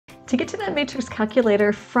To get to that matrix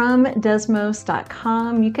calculator from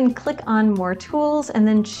desmos.com, you can click on More Tools and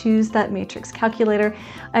then choose that matrix calculator.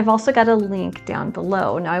 I've also got a link down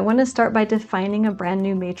below. Now I want to start by defining a brand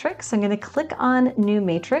new matrix. So I'm going to click on New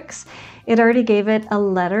Matrix. It already gave it a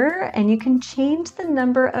letter, and you can change the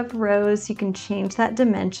number of rows. You can change that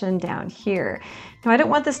dimension down here. Now I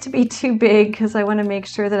don't want this to be too big because I want to make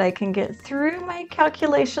sure that I can get through my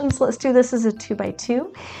calculations. Let's do this as a 2 by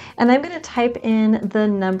 2. And I'm going to type in the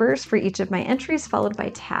numbers for each of my entries followed by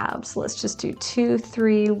tabs. Let's just do 2,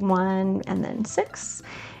 3, 1, and then 6.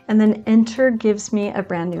 And then enter gives me a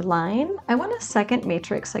brand new line. I want a second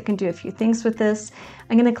matrix. I can do a few things with this.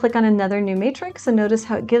 I'm going to click on another new matrix and notice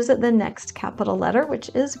how it gives it the next capital letter,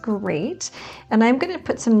 which is great. And I'm going to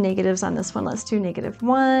put some negatives on this one. Let's do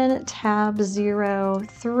 -1, tab 0,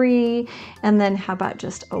 3, and then how about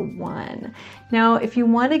just a 1? Now, if you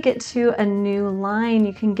want to get to a new line,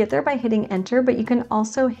 you can get there by hitting enter, but you can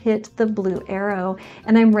also hit the blue arrow,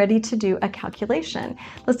 and I'm ready to do a calculation.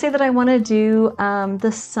 Let's say that I want to do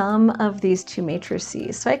the sum of these two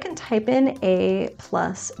matrices. So I can type in A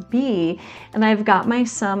plus B, and I've got my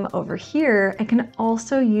sum over here. I can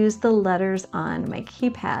also use the letters on my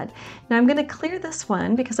keypad. Now I'm going to clear this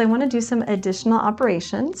one because I want to do some additional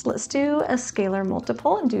operations. Let's do a scalar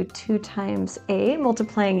multiple and do 2 times A,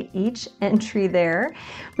 multiplying each entry there.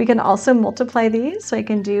 We can also multiply these, so I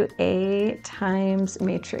can do A times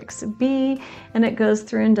matrix B, and it goes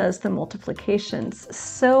through and does the multiplications.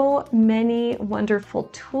 So many wonderful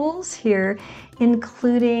tools here,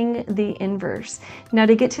 including the inverse. Now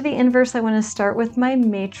to get to the inverse, I want to start with my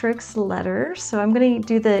matrix letters. So I'm going to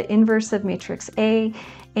do the inverse of matrix A,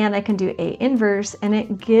 and I can do A inverse, and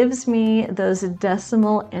it gives me those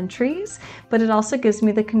decimal entries, but it also gives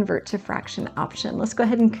me the convert to fraction option. Let's go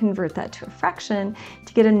ahead and convert that to a fraction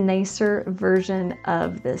to get a nicer version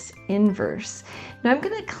of this inverse. Now I'm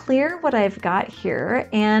going to clear what I've got here,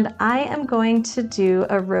 and I am going to do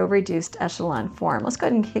a row reduced echelon form. Let's go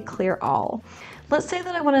ahead and hit clear all. Let's say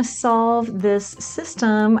that I want to solve this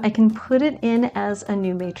system. I can put it in as a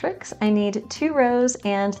new matrix. I need 2 rows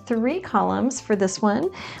and 3 columns for this one.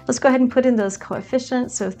 Let's go ahead and put in those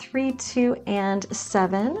coefficients. So 3, 2, and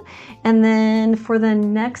 7. And then for the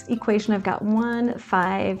next equation, I've got 1,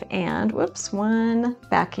 5, and 1,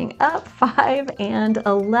 backing up, 5, and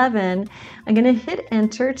 11. I'm going to hit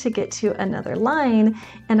enter to get to another line,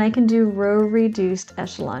 and I can do row reduced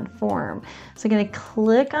echelon form. So I'm going to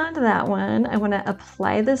click onto that one. I want to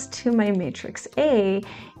apply this to my matrix A,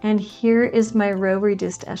 and here is my row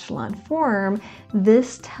reduced echelon form.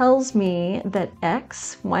 This tells me that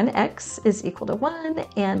 1x is equal to 1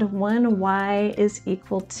 and 1y is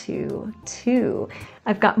equal to 2.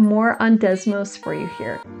 I've got more on Desmos for you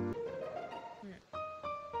here.